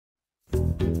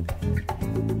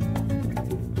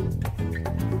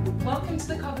Welcome to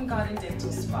the Covent Garden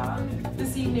Dental Spa.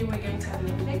 This evening we're going to have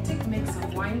an eclectic mix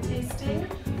of wine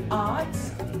tasting, art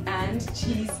and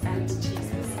cheese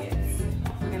biscuits.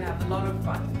 We're going to have a lot of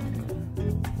fun.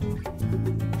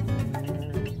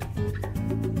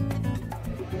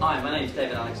 Hi, my name is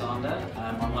David Alexander.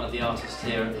 I'm one of the artists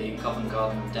here at the Covent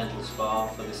Garden Dental Spa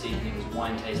for this evening's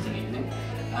wine tasting evening.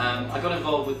 I got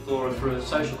involved with Flora through a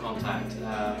social contact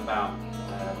about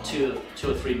two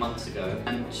or three months ago,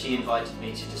 and she invited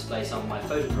me to display some of my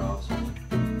photographs.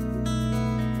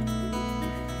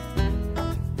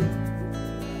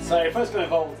 So I first got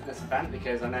involved in this event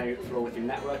because I know Flora has been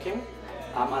networking.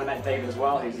 I met David as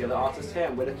well, who's the other artist here,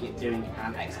 and we're looking at doing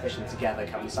an exhibition together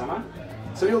coming summer.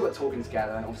 So we all got talking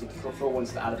together, and obviously Flora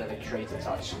wants to add a bit of a creative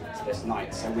touch to this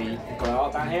night. So we got our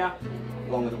art down here,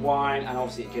 along with the wine, and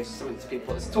obviously it gives something to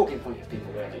people. It's a talking point to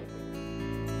people, really.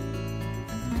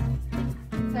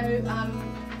 So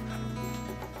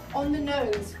on the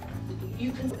nose,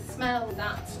 you can smell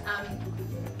that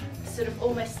sort of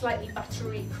almost slightly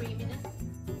buttery creaminess.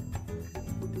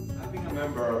 I've been a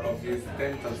member of this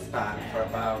dental spa for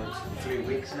about 3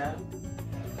 weeks now.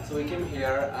 So we came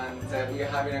here and we are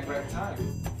having a great time.